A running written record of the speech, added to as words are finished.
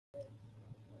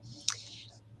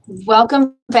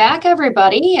Welcome back,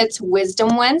 everybody. It's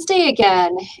Wisdom Wednesday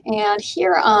again. And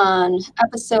here on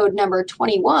episode number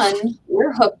 21,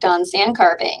 we're hooked on sand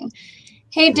carving.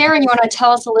 Hey, Darren, you want to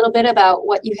tell us a little bit about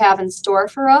what you have in store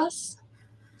for us?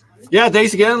 Yeah,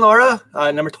 thanks again, Laura.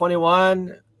 Number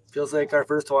 21 feels like our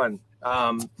first one.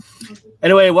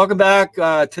 Anyway, welcome back.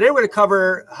 Today we're going to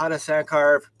cover how to sand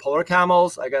carve polar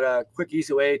camels. I got a quick,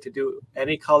 easy way to do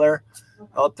any color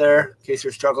out there in case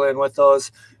you're struggling with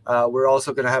those. We're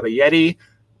also going to have a Yeti,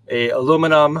 a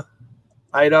aluminum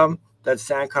item that's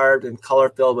sand carved and color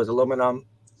filled with aluminum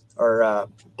or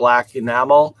black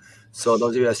enamel. So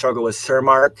those of you that struggle with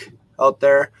Cermark out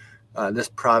there, this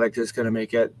product is going to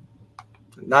make it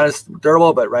not as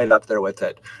durable, but right up there with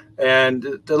it.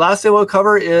 And the last thing we'll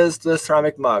cover is the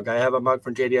ceramic mug. I have a mug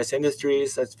from JDS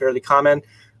Industries that's fairly common.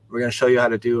 We're going to show you how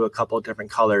to do a couple of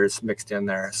different colors mixed in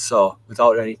there, so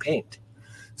without any paint.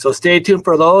 So stay tuned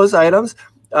for those items.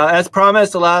 As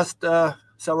promised, the last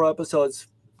several episodes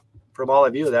from all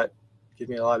of you that give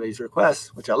me a lot of these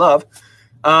requests, which I love,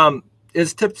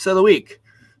 is tips of the week.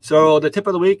 So the tip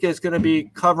of the week is going to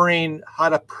be covering how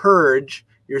to purge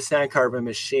your sand carving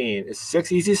machine. It's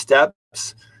 6 easy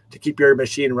steps to keep your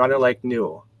machine running like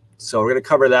new. So we're going to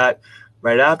cover that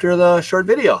right after the short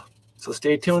video. So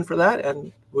stay tuned for that,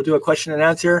 and we'll do a question and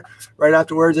answer right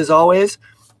afterwards as always.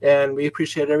 And we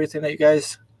appreciate everything that you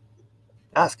guys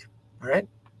ask. All right,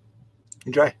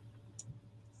 enjoy.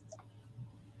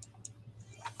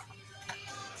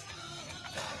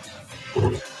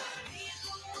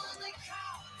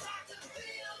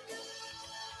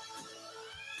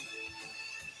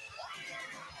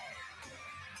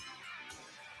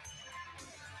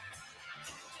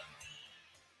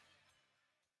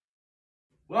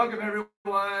 Welcome,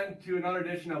 everyone, to another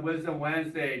edition of Wisdom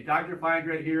Wednesday. Dr.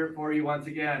 FineGrit here for you once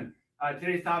again.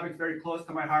 Today's topic is very close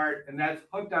to my heart, and that's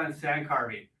hooked on sand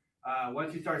carving.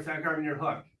 Once you start sand carving, you're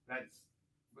hooked. That's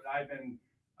what I've been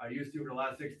used to for the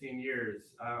last 16 years.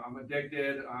 I'm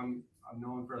addicted. I'm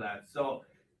known for that. So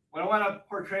what I want to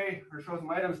portray or show some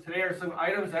items today are some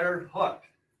items that are hooked.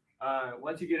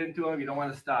 Once you get into them, you don't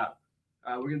want to stop.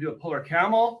 We're going to do a polar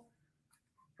camel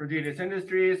for JDS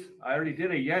Industries. I already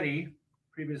did a Yeti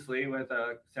previously with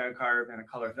a sand carve and a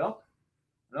color fill.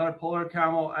 Another polar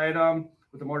camel item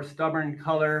with a more stubborn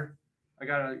color. I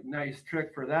got a nice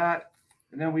trick for that.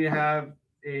 And then we have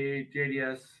a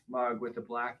JDS mug with a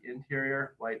black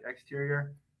interior, white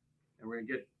exterior. And we're gonna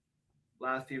get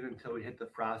lasting until we hit the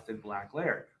frosted black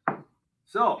layer.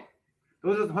 So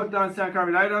those are the hooked on sand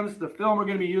carving items. The film we're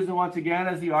gonna be using once again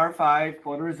is the R5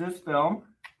 photoresist film.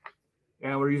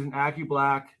 And we're using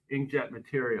AccuBlack inkjet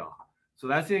material. So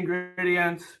that's the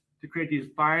ingredients to create these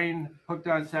fine hooked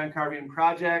on sand carving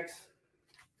projects.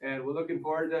 And we're looking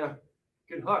forward to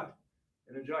getting hooked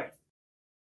and enjoy.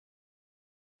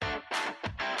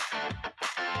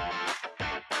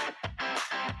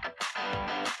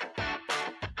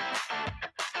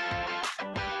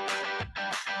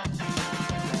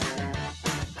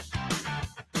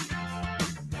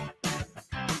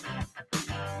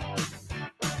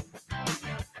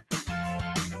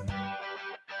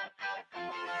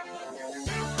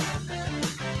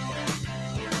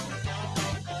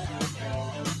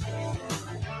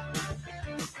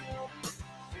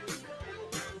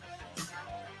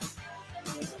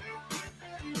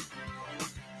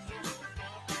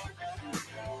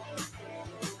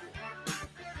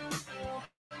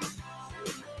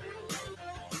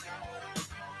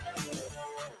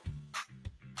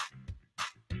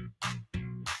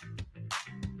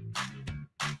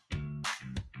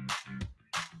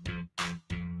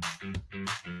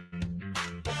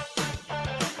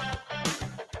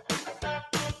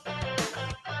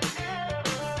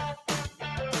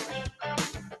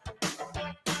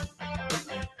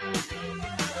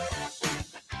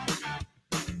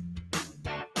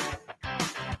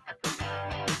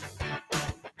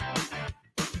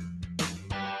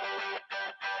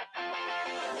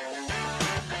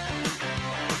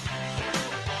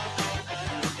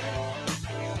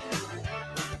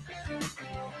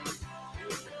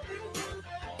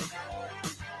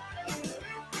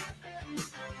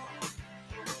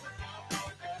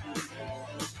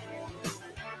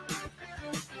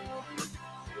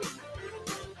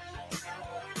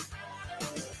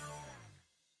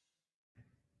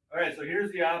 All right, so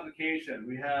here's the application.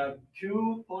 We have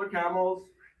 2 polar camels,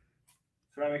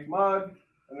 ceramic mug,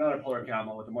 another polar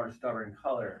camel with a more stubborn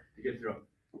color to get through.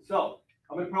 So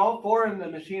I'm going to put all 4 in the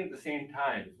machine at the same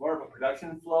time. It's more of a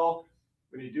production flow.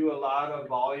 When you do a lot of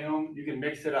volume, you can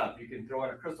mix it up. You can throw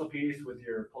in a crystal piece with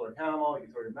your polar camel. You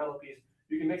can throw in a metal piece.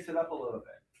 You can mix it up a little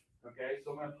bit. Okay,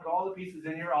 so I'm going to put all the pieces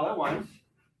in here all at once.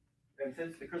 And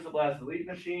since the Crystal Blast Elite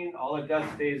machine, all the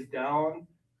dust stays down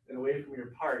and away from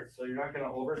your parts, so you're not going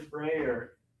to overspray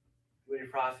or do any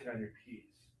frosting on your piece.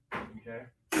 Okay.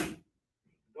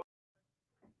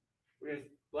 We're going to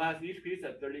blast each piece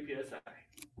at 30 psi.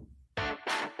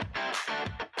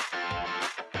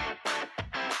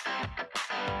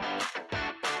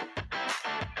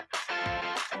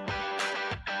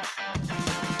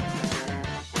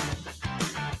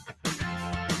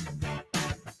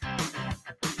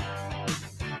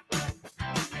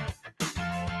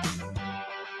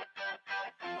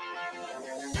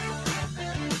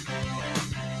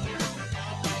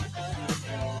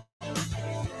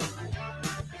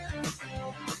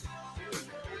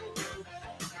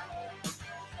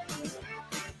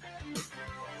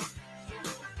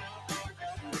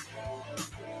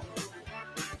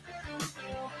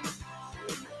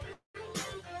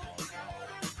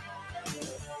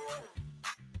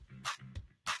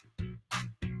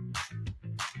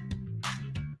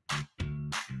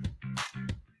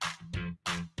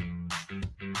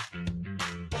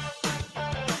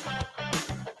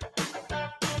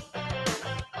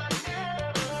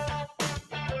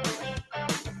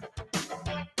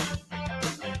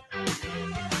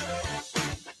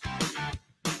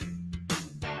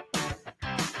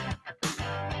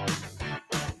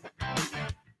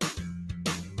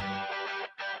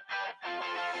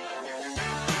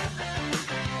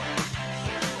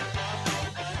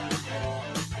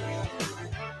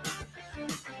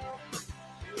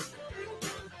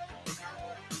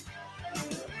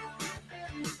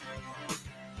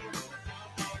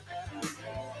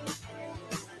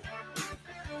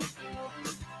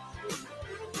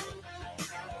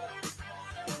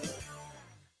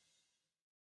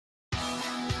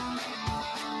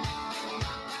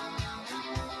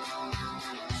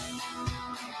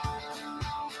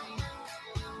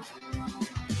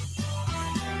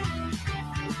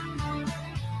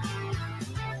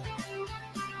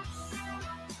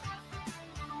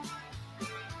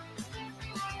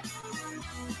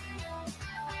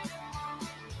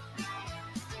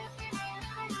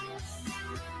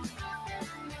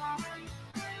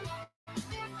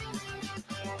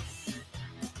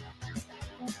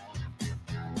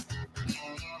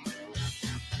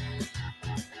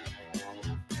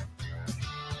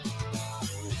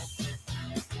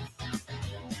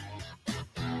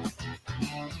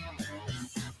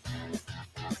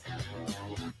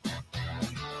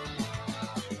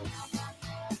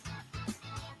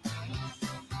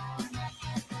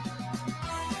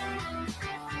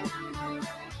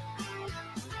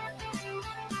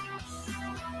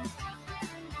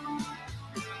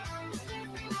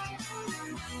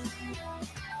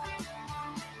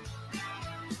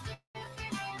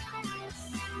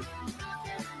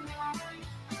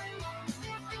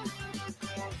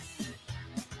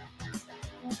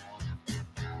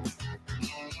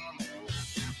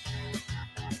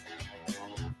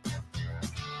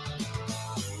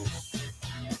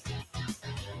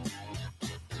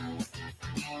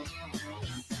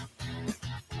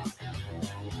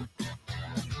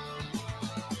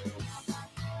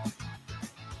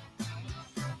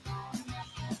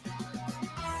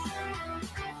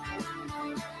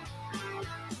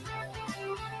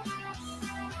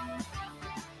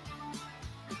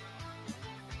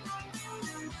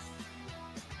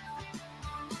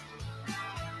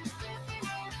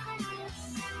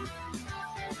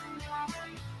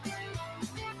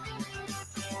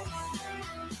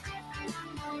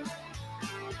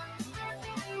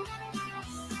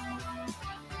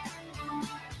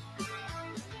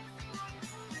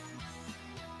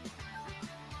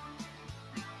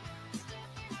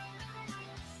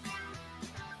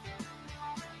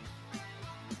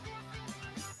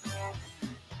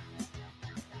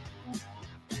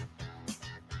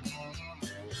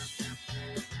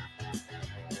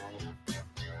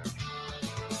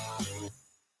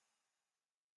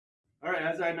 All right,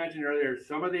 as I mentioned earlier,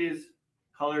 some of these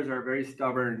colors are very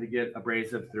stubborn to get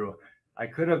abrasive through. I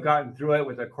could have gotten through it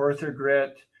with a coarser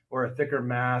grit or a thicker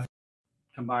mask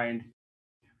combined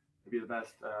to be the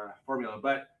best formula.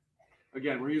 But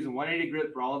again, we're using 180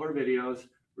 grit for all of our videos.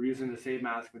 We're using the same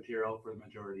mask material for the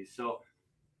majority. So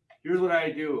here's what I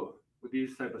do with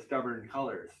these type of stubborn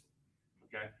colors.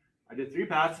 Okay, I did 3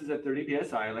 passes at 30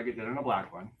 psi like I did on a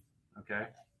black one. Okay,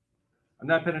 I'm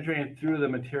not penetrating through the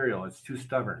material. It's too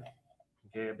stubborn.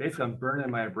 Okay, basically I'm burning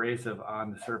my abrasive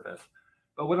on the surface.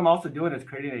 But what I'm also doing is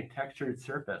creating a textured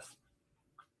surface.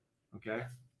 Okay,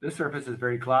 this surface is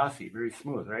very glossy, very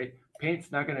smooth, right?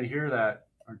 Paint's not going to adhere that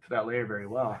or to that layer very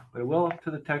well, but it will to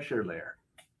the texture layer.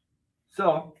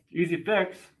 So, easy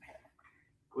fix.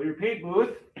 Go to your paint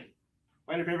booth,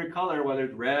 find your favorite color, whether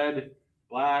it's red,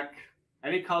 black,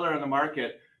 any color on the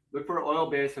market. Look for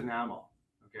oil-based enamel,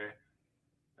 okay?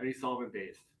 Any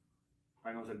solvent-based.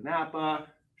 Find those at Napa,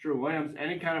 Sherwin-Williams,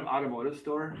 any kind of automotive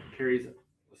store carries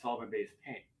a solvent-based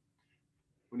paint.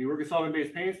 When you work with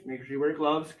solvent-based paints, make sure you wear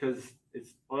gloves because it's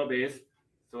oil-based.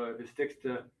 So if it sticks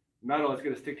to metal, it's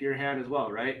going to stick to your hand as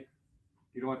well, right?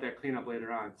 You don't want that cleanup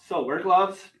later on. So wear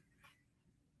gloves.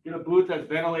 Get a booth that's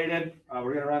ventilated.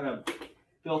 We're going to run a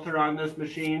filter on this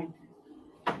machine.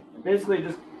 And basically,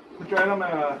 just put your item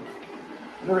at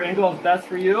whatever angle is best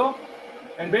for you.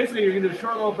 And basically, you're going to do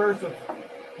short little bursts of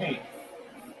paint.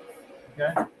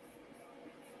 Okay?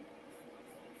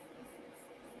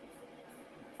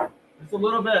 Just a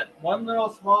little bit. One little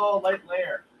small light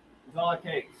layer is all it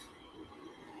takes.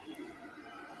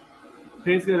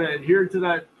 Paint's going to adhere to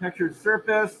that textured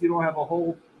surface. You don't have a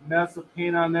whole mess of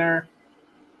paint on there.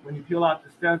 When you peel out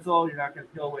the stencil, you're not going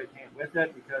to peel away paint with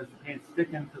it because the paint's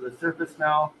sticking to the surface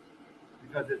now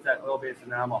because it's that oil-based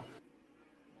enamel.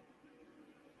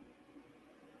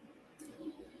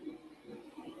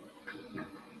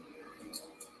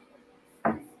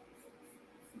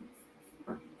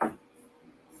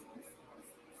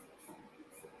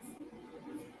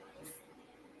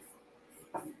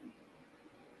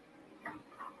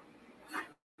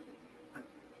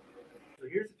 So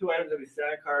here's the two items that we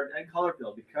sand carved and color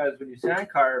filled because when you sand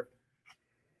carve,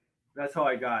 that's how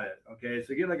I got it. Okay,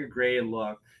 so you get like a gray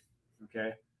look,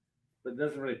 okay, but it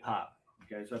doesn't really pop.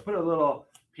 Okay, so I put a little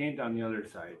paint on the other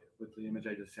side with the image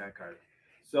I just sand carved.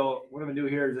 So what I'm gonna do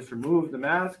here is just remove the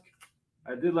mask.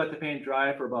 I did let the paint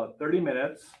dry for about 30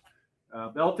 minutes.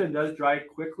 Belton does dry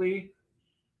quickly,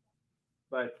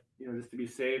 but just to be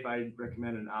safe, I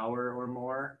recommend an hour or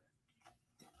more.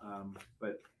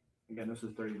 But again, this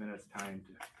is 30 minutes time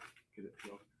to get it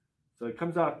peeled. So it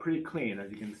comes out pretty clean,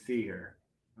 as you can see here.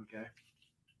 Okay.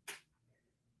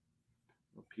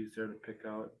 Little piece there to pick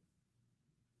out.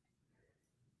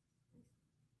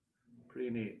 Pretty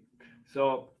neat.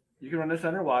 So you can run this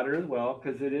under water as well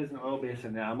because it is an oil-based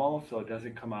enamel, so it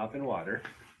doesn't come off in water.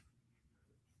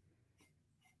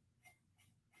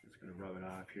 Just gonna rub it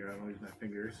off here. I don't use my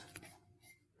fingers.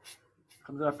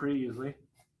 Comes off pretty easily.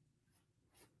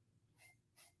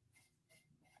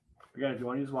 Again, if you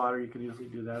want to use water, you can easily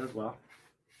do that as well.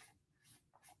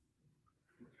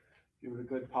 Give it a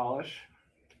good polish.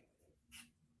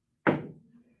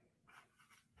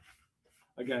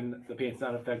 Again, the paint's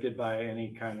not affected by any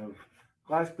kind of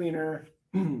glass cleaner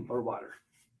or water.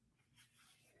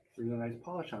 So there's a nice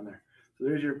polish on there. So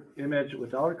there's your image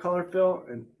without a color fill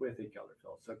and with a color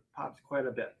fill. So it pops quite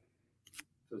a bit.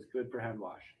 So it's good for hand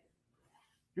wash.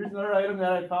 Here's another item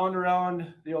that I found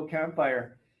around the old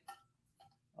campfire.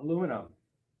 Aluminum.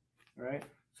 All right.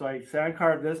 So I sand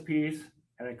carved this piece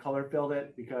and I color filled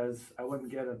it because I wouldn't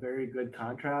get a very good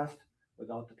contrast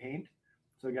without the paint.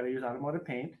 So I got to use automotive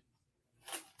paint.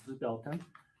 This is Belton.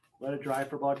 Let it dry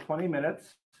for about 20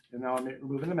 minutes. And now I'm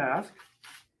removing the mask.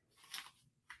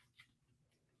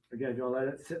 Again, if you want to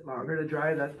let it sit longer to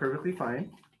dry, that's perfectly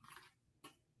fine.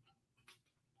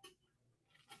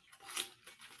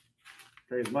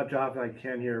 Take as much off as I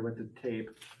can here with the tape.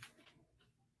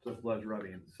 So it's less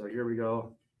rubbing. So here we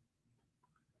go.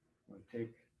 I'm going to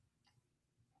take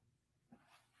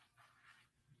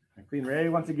my clean ray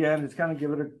once again. Just kind of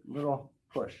give it a little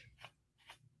push.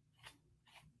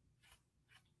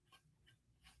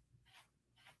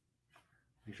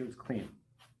 Make sure it's clean.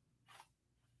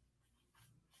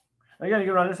 Again, you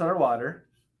can run this under water.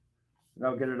 And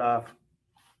I'll get it off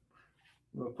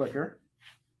a little quicker.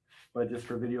 But just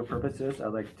for video purposes, I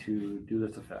like to do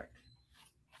this effect.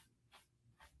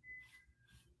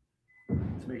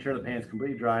 So make sure the paint is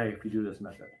completely dry if you do this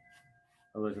method.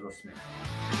 Otherwise it'll smear.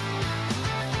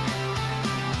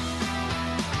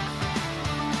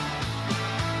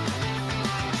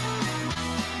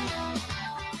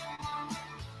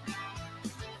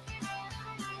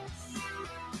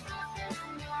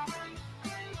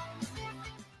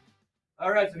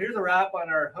 All right, so here's a wrap on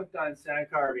our hooked on sand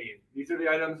carving. These are the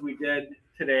items we did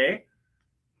today.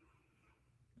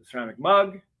 The ceramic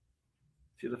mug,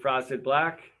 see the frosted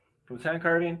black from sand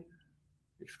carving,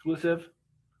 exclusive.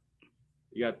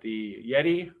 You got the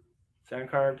Yeti, sand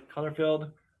carved, color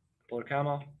filled, polar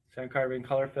camel, sand carving,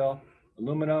 color fill,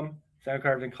 aluminum, sand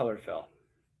carved and color fill.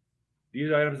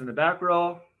 These items in the back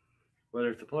row, whether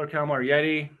it's the polar camel or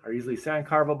Yeti, are easily sand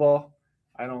carvable.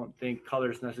 I don't think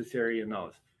color is necessary in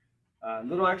those.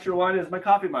 Little extra one is my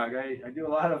coffee mug. I do a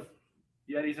lot of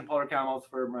Yetis and polar camels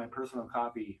for my personal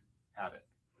coffee habit.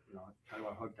 Kind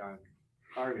of hooked on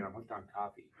carving. I'm hooked on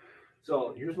coffee.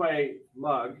 So here's my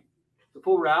mug. It's a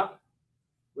full wrap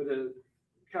with a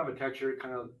kind of a texture,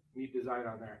 kind of neat design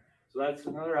on there. So that's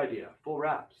another idea, full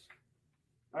wraps.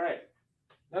 All right.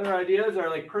 Other ideas are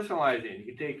like personalizing. You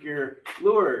can take your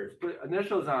lures, put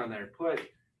initials on there, put,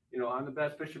 you know, I'm the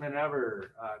best fisherman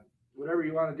ever, whatever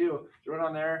you want to do, throw it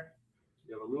on there.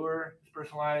 You have a lure, it's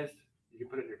personalized. You can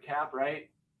put it in your cap, right?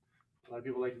 A lot of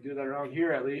people like to do that around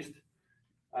here, at least.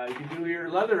 You can do your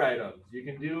leather items. You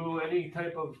can do any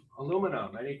type of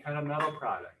aluminum, any kind of metal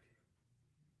product.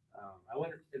 I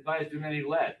wouldn't advise doing any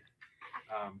lead,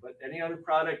 but any other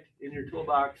product in your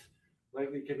toolbox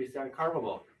likely can be sand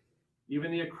carvable.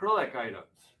 Even the acrylic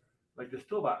items, like this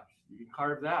toolbox, you can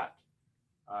carve that.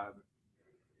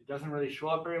 It doesn't really show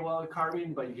up very well in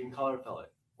carving, but you can color fill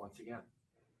it once again.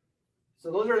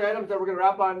 So those are the items that we're going to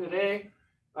wrap on today.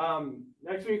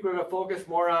 Next week, we're going to focus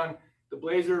more on the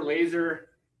blazer laser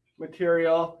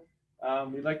material.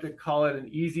 We like to call it an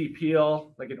easy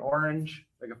peel, like an orange,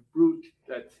 like a fruit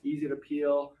that's easy to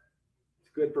peel. It's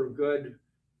good for good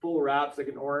full wraps, like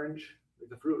an orange, like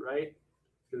the fruit, right?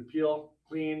 It's going to peel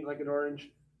clean like an orange.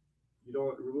 You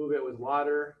don't remove it with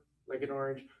water like an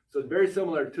orange. So it's very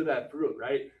similar to that fruit,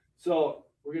 right? So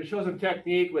we're going to show some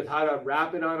technique with how to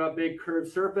wrap it on a big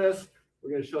curved surface. We're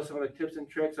going to show some of the tips and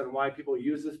tricks on why people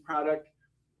use this product.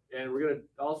 And we're going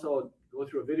to also go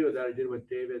through a video that I did with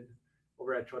David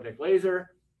over at Tech Laser.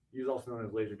 He's also known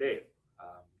as Laser Dave.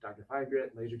 Dr.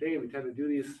 FineGrit and Laser Dave, we tend to do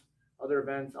these other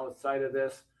events outside of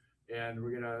this. And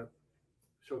we're going to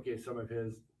showcase some of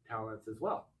his talents as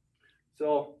well.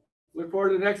 So look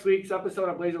forward to next week's episode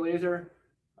of Blazer Laser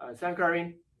sand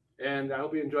carving. And I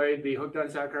hope you enjoyed the Hooked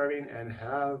on Sand Carving and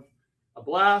have a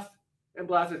blast and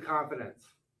blast with confidence.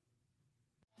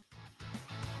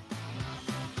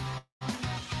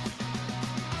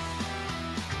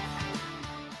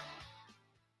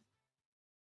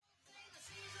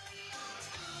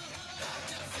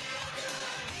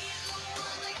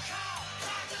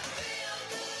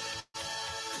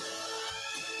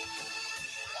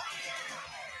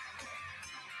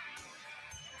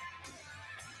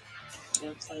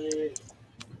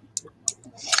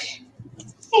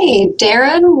 Hey,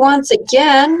 Darren, once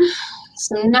again,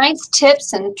 some nice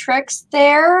tips and tricks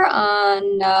there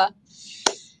on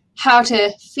how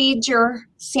to feed your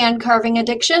sand carving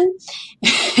addiction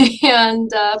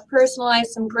and personalize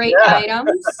some great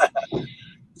items.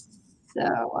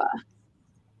 So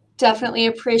definitely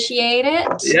appreciate it.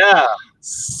 Yeah.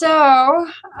 So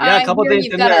a couple here things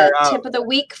you've in got there. a tip of the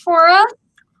week for us.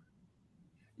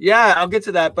 Yeah, I'll get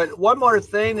to that. But one more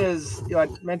thing is, you know, I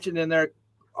mentioned in there,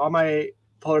 all my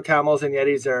polar camels and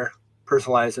yetis are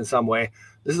personalized in some way.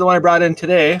 This is the one I brought in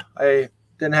today. I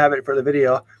didn't have it for the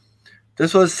video.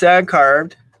 This was sand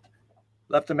carved,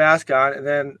 left the mask on, and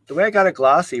then the way I got it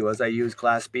glossy was I used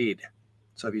glass bead.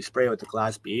 So if you spray it with the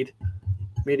glass bead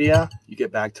media, you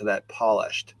get back to that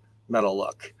polished metal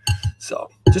look. So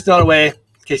just another way, in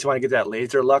case you want to get that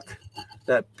laser look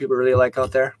that people really like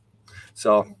out there.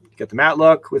 So get the matte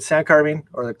look with sand carving,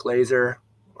 or the glazer,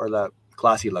 or the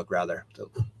glossy look rather. So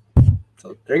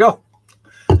there you go.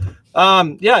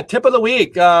 Yeah, tip of the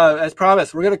week. As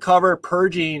promised, we're going to cover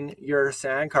purging your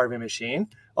sand carving machine,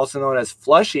 also known as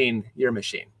flushing your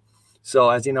machine. So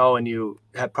as you know, when you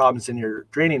have problems in your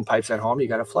draining pipes at home, you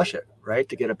got to flush it, right,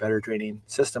 to get a better draining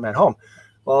system at home.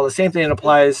 Well, the same thing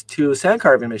applies to sand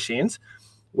carving machines.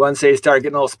 Once they start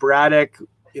getting a little sporadic,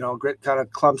 you know, grit kind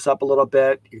of clumps up a little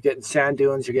bit. You're getting sand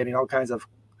dunes. You're getting all kinds of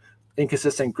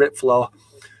inconsistent grit flow.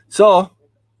 So,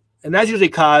 and that's usually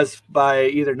caused by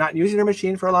either not using your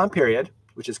machine for a long period,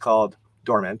 which is called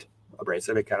dormant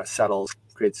abrasive. It kind of settles,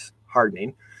 creates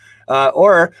hardening.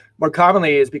 Or more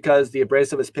commonly is because the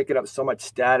abrasive is picking up so much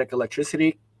static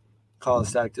electricity, called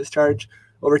static discharge,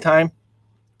 over time.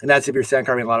 And that's if you're sand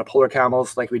carving a lot of polar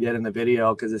camels like we did in the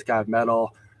video, because it's got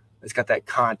metal. It's got that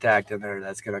contact in there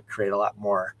that's going to create a lot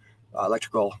more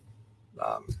electrical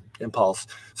impulse.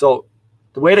 So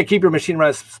the way to keep your machine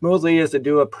running smoothly is to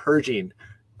do a purging.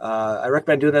 I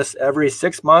recommend doing this every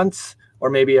 6 months or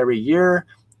maybe every year.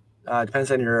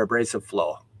 Depends on your abrasive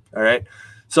flow. All right.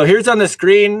 So here's on the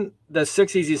screen the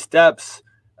 6 easy steps.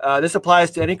 This applies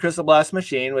to any crystal blast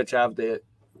machine, which have the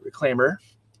reclaimer,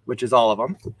 which is all of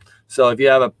them. So if you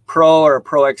have a Pro or a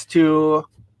Pro X2,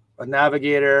 a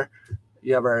Navigator,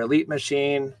 you have our Elite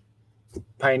machine,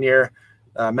 Pioneer,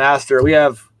 Master. We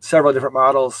have several different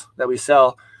models that we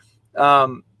sell.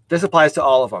 This applies to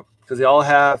all of them because they all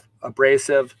have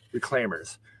abrasive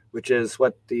reclaimers, which is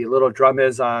what the little drum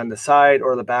is on the side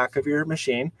or the back of your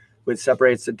machine, which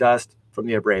separates the dust from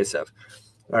the abrasive.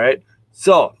 All right.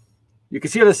 So you can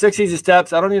see the 6 easy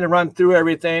steps. I don't need to run through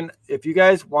everything. If you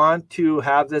guys want to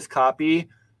have this copy,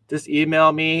 just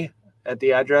email me at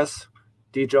the address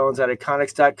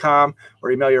djones@iconics.com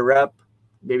or email your rep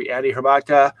maybe Andy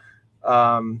Hermata,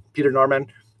 Peter Norman.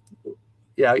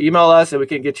 Yeah, email us and we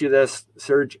can get you this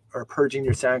surge or purging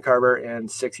your sand carver in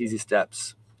 6 easy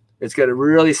steps. It's going to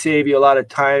really save you a lot of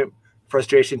time,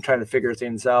 frustration trying to figure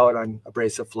things out on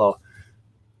abrasive flow.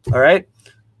 All right.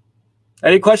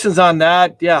 Any questions on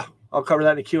that? Yeah, I'll cover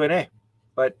that in the Q&A.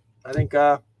 But I think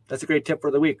that's a great tip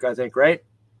for the week, I think, right?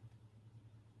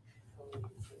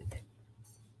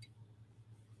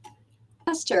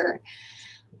 Master.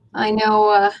 I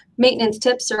know maintenance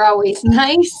tips are always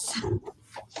nice.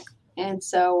 And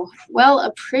so, well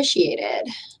appreciated.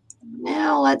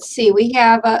 Now, let's see. We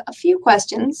have a few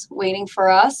questions waiting for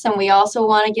us. And we also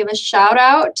want to give a shout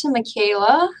out to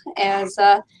Michaela as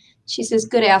she says,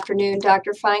 good afternoon,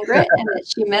 Dr. FineGrit, and that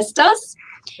she missed us.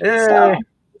 Hey. So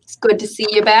it's good to see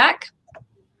you back.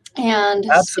 And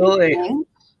absolutely.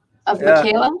 Of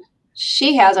Michaela,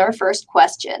 she has our first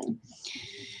question.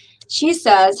 She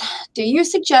says, do you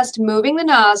suggest moving the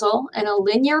nozzle in a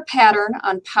linear pattern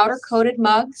on powder-coated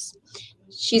mugs?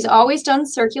 She's always done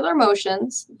circular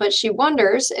motions, but she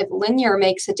wonders if linear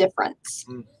makes a difference.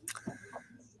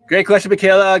 Great question,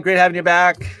 Michaela. Great having you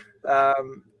back.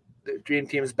 The Dream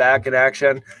Team's back in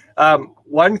action.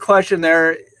 One question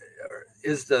there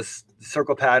is the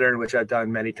circle pattern, which I've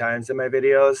done many times in my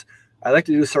videos. I like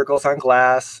to do circles on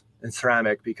glass and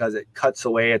ceramic because it cuts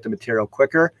away at the material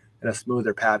quicker and a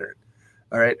smoother pattern.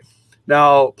 All right.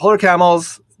 Now, polar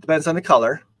camels depends on the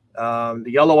color. The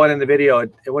yellow one in the video,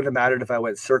 it wouldn't have mattered if I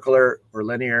went circular or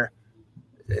linear.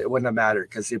 It wouldn't have mattered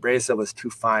because the abrasive was too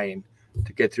fine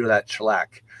to get through that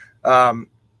shellac.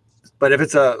 But if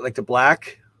it's like the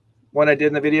black one I did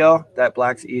in the video, that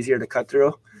black's easier to cut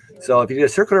through. So if you do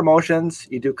circular motions,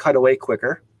 you do cut away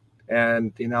quicker.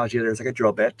 And the analogy there is like a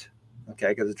drill bit, okay?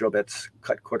 Because the drill bits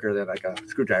cut quicker than like a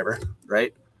screwdriver,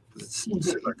 right? It's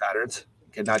circular patterns,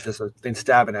 okay? Not just a thing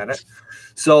stabbing at it.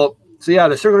 So yeah,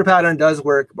 the circular pattern does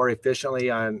work more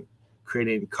efficiently on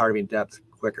creating carving depth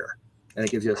quicker, and it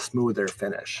gives you a smoother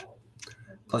finish.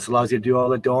 Plus, it allows you to do all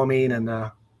the doming and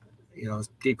the,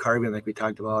 deep carving like we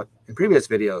talked about in previous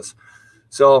videos.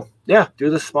 So yeah, do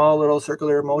the small little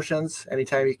circular motions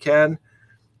anytime you can.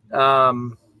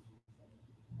 And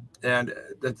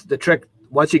the trick,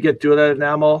 once you get through that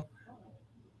enamel,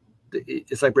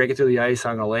 it's like breaking through the ice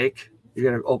on a lake. You're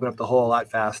going to open up the hole a lot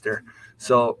faster.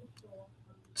 So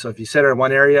if you center in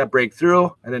one area, break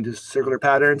through, and then do circular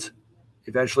patterns,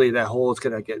 eventually that hole is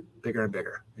going to get bigger and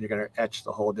bigger, and you're going to etch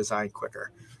the whole design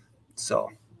quicker. So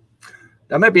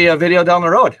that might be a video down the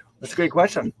road. That's a great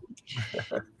question.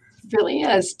 Really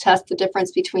is. Test the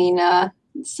difference between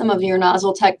some of your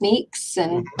nozzle techniques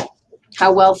and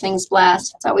how well things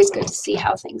blast. It's always good to see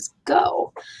how things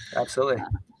go. Absolutely.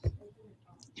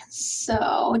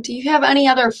 So do you have any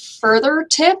other further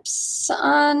tips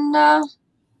on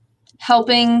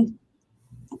helping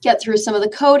get through some of the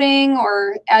coating,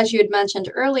 or as you had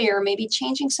mentioned earlier, maybe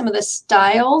changing some of the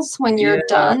styles when you're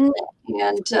done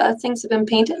and things have been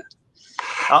painted?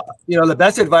 The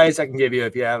best advice I can give you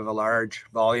if you have a large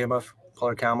volume of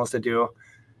polar camels to do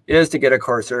is to get a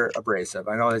coarser abrasive.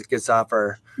 I know it gets off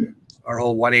our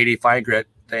whole 180 FineGrit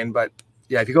thing, but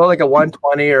yeah, if you go like a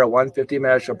 120 or a 150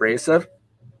 mesh abrasive,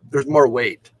 there's more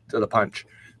weight to the punch.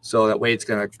 So that weight's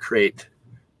going to create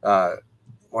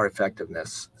more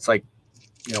effectiveness. It's like,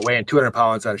 weighing 200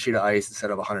 pounds on a sheet of ice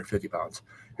instead of 150 pounds.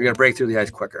 You're going to break through the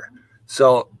ice quicker.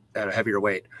 So at a heavier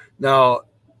weight. Now,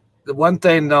 the one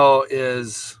thing though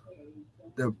is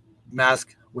the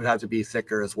mask would have to be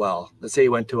thicker as well. Let's say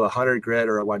you went to a 100 grit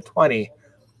or a 120,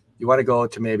 you want to go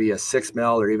to maybe a 6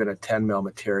 mil or even a 10 mil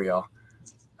material.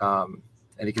 And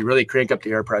you can really crank up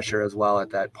the air pressure as well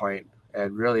at that point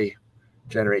and really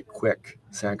generate quick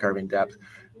sand carving depth.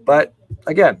 But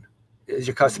again, is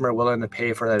your customer willing to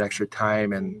pay for that extra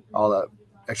time and all the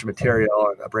extra material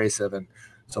and abrasive and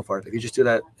so forth? If you just do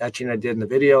that etching I did in the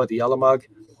video with the yellow mug,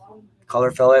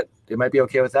 color fill it, they might be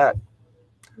okay with that.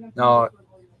 Now,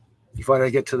 if you want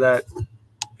to get to that,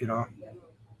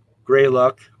 gray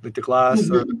look with the gloss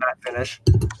or the matte finish,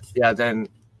 then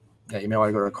you may want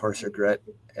to go to a coarser grit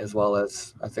as well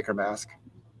as a thicker mask.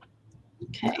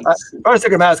 Okay. For a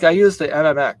thicker mask, I use the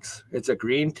MMX. It's a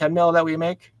green 10 mil that we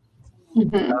make.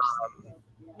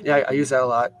 I use that a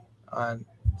lot on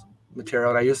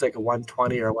material, and I use like a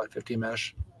 120 or 150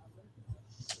 mesh.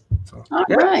 So, all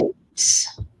right.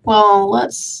 Well,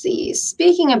 let's see.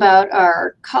 Speaking about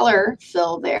our color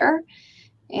fill there,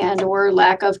 or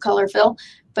lack of color fill,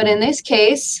 but in this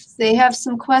case, they have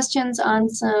some questions on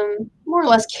some more or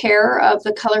less care of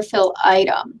the color fill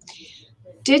item.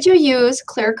 Did you use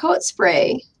clear coat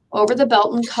spray over the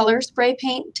Belton color spray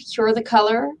paint to cure the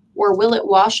color, or will it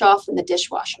wash off in the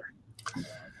dishwasher?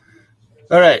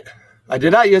 All right. I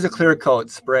did not use a clear coat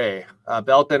spray.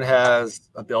 Belton has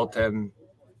a built-in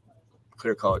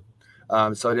clear coat,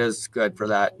 so it is good for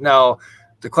that. Now,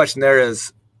 the question there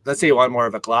is, let's say you want more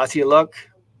of a glossy look,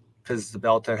 because the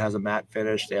Belton has a matte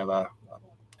finish. They have a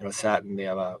satin. They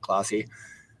have a glossy.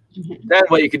 Then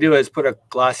what you could do is put a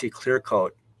glossy clear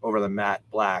coat over the matte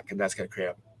black, and that's going to create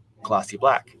a glossy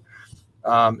black.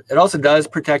 It also does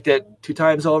protect it 2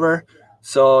 times over.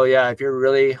 So yeah, if you're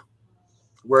really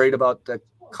worried about the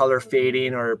color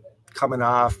fading or coming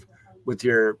off with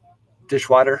your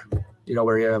dishwater,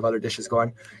 where you have other dishes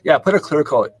going, yeah, put a clear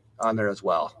coat on there as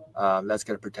well. That's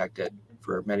going to protect it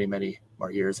for many, many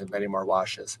more years and many more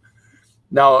washes.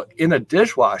 Now, in a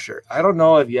dishwasher, I don't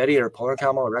know if Yeti or Polar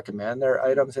Camel recommend their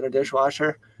items in a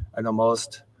dishwasher. I know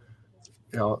most,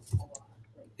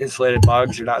 insulated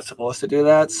mugs, you're not supposed to do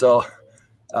that. So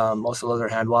most of those are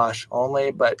hand wash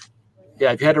only. But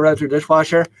yeah, if you had to run through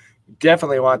dishwasher, you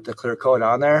definitely want the clear coat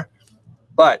on there.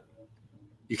 But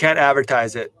you can't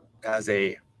advertise it as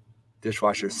a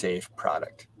dishwasher safe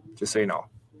product, just so you know.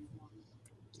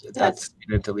 That's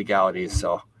into legalities.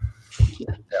 So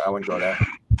yeah, I wouldn't go there.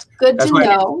 Good to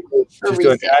know.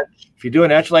 If you do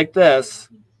an etch like this,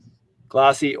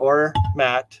 glossy or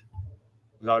matte,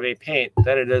 without any paint,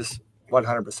 then it is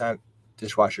 100%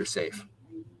 dishwasher safe.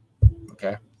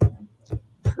 Okay.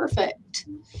 Perfect.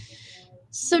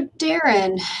 So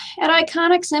Darren, at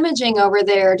Iconics Imaging over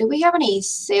there, do we have any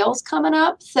sales coming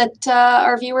up that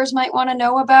our viewers might want to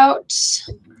know about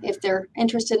if they're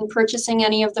interested in purchasing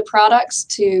any of the products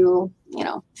to,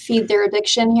 feed their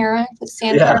addiction here with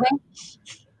sand carving?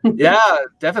 Yeah,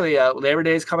 definitely. Labor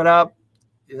Day is coming up.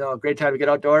 A great time to get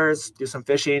outdoors, do some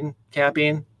fishing,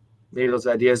 camping. Maybe those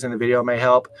ideas in the video may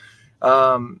help.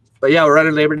 But yeah, we're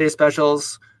running Labor Day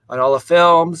specials on all the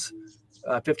films.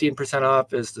 15%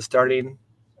 off is the starting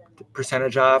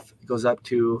percentage off. It goes up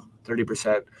to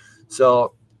 30%.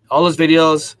 So all those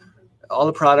videos, all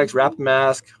the products, wrap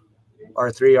mask,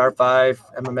 R3, R5,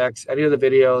 MMX, any of the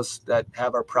videos that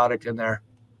have our product in there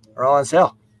are all on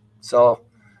sale. So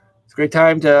it's a great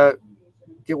time to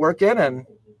get work in and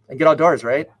get outdoors,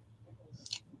 right?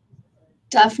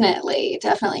 Definitely.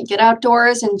 Get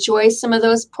outdoors, enjoy some of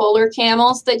those polar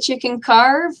camels that you can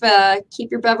carve.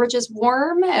 Keep your beverages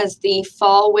warm as the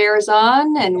fall wears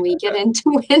on and we get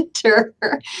into winter.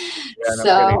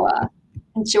 So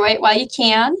enjoy it while you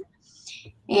can.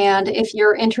 And if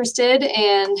you're interested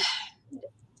in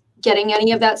getting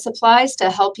any of that supplies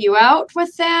to help you out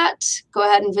with that, go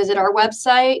ahead and visit our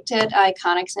website at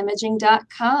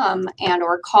iconicsimaging.com and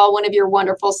or call one of your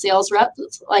wonderful sales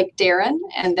reps like Darren,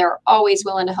 and they're always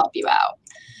willing to help you out.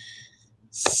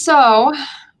 So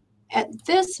at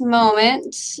this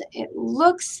moment, it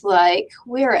looks like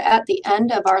we're at the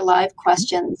end of our live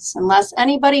questions. Unless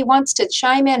anybody wants to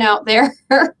chime in out there,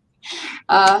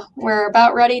 we're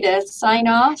about ready to sign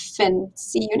off and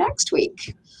see you next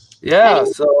week. Yeah,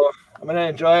 so I'm going to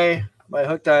enjoy my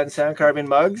hooked on sand carving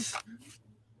mugs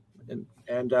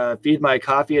and feed my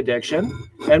coffee addiction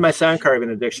and my sand carving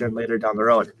addiction later down the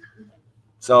road.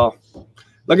 So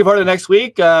looking forward to next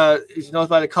week. As you know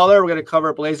by the color, we're going to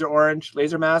cover Blazer Orange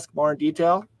laser mask more in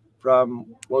detail from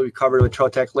what we covered with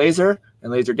Trotec Laser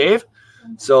and Laser Dave.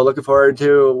 So looking forward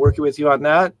to working with you on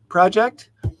that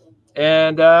project.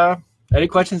 And any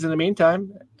questions in the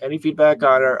meantime, any feedback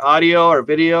on our audio or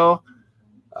video,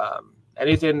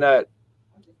 anything that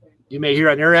you may hear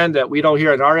on your end that we don't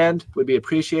hear on our end would be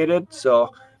appreciated.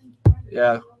 So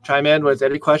yeah, chime in with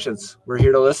any questions. We're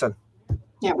here to listen.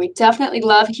 Yeah, we definitely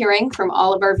love hearing from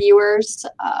all of our viewers.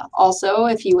 Also,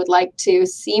 if you would like to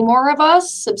see more of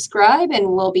us, subscribe and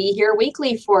we'll be here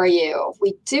weekly for you.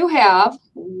 We do have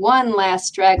one last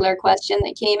straggler question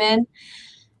that came in.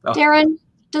 Oh. Darren,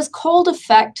 does cold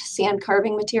affect sand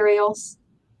carving materials?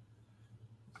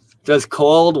 Does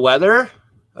cold weather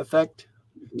affect?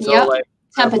 So yeah, like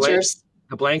temperatures.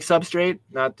 The blank substrate,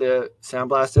 not the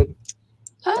sandblasted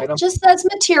item? Just as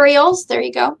materials. There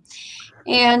you go.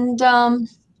 And I'm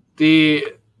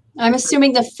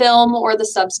assuming the film or the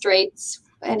substrates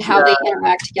and how they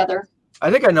interact together.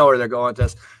 I think I know where they're going with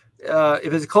this.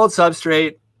 If it's a cold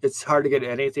substrate, it's hard to get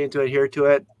anything to adhere to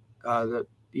it. The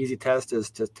easy test is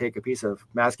to take a piece of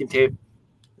masking tape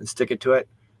and stick it to it.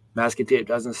 Masking tape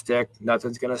doesn't stick.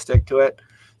 Nothing's going to stick to it.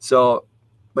 So,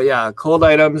 but yeah, cold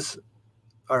items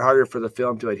are harder for the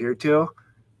film to adhere to.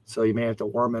 So you may have to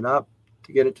warm it up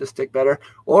to get it to stick better.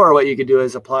 Or what you could do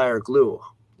is apply our glue.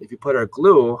 If you put our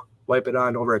glue, wipe it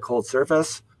on over a cold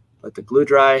surface, let the glue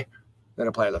dry, then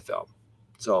apply the film.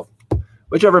 So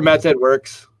whichever method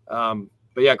works. But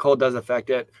yeah, cold does affect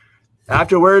it.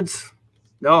 Afterwards,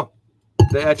 no,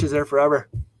 the etch is there forever.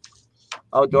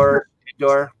 Outdoor,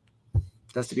 indoor,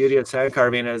 That's the beauty of sand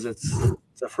carving, is it's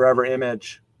a forever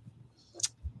image.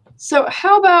 So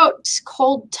how about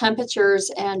cold temperatures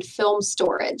and film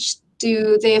storage?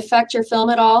 Do they affect your film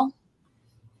at all?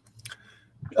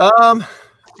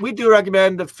 We do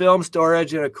recommend the film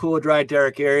storage in a cool, dry,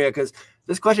 dark area, because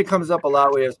this question comes up a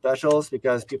lot when we have specials,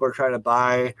 because people are trying to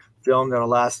buy film that'll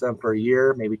last them for a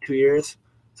year, maybe 2 years,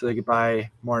 so they can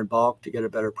buy more in bulk to get a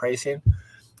better pricing.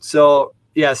 So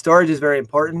yeah, storage is very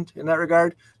important in that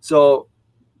regard. So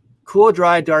cool,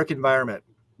 dry, dark environment.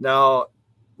 Now,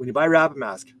 when you buy rapid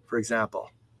mask, for example,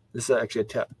 this is actually a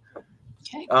tip.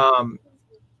 Okay.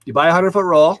 You buy a 100-foot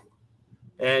roll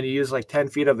and you use like 10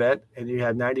 feet of it, and you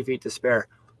have 90 feet to spare.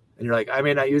 And you're like, I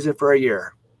may not use it for a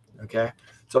year. Okay.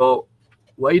 So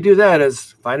what you do then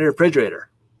is find a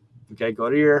refrigerator. Okay. Go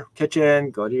to your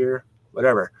kitchen, go to your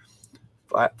whatever.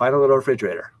 Find a little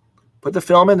refrigerator. Put the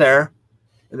film in there,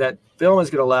 and that film is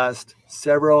going to last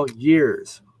several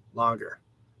years longer,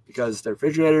 because the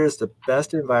refrigerator is the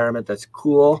best environment that's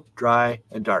cool, dry,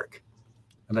 and dark,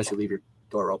 unless you leave your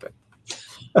door open.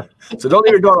 So don't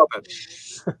leave your door open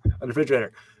on the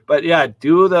refrigerator. But yeah,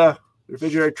 do the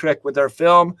refrigerator trick with our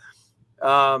film,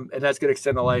 and that's going to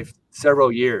extend the life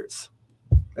several years.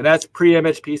 And that's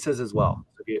pre-image pieces as well.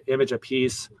 If you image a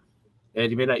piece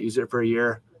and you may not use it for a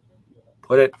year,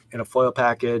 put it in a foil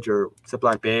package or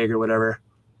Ziploc bag or whatever,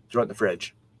 throw it in the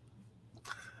fridge.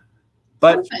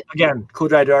 But Perfect. again, cool,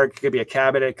 dry, dark, it could be a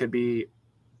cabinet, it could be,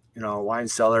 a wine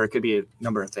cellar, it could be a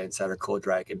number of things that are cool,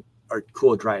 dry, or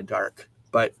cool, dry, and dark.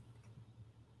 But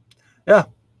yeah,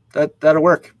 that'll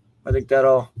work. I think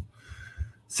that'll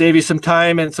save you some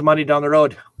time and some money down the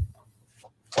road.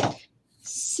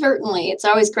 Certainly. It's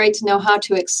always great to know how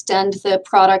to extend the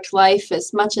product life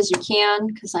as much as you can,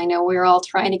 because I know we're all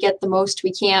trying to get the most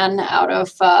we can out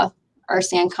of our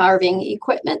sand carving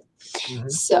equipment. Mm-hmm.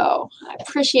 So I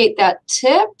appreciate that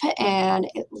tip. And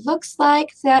it looks like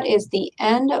that is the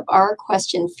end of our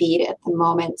question feed at the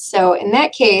moment. So in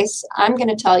that case, I'm going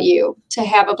to tell you to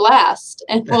have a blast,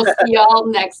 and we'll see you all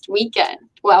next weekend.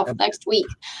 Well, next week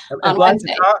on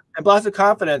Wednesday. And blast of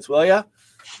confidence, will you? All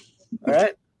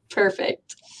right.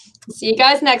 Perfect. See you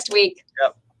guys next week.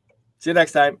 Yep. See you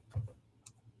next time.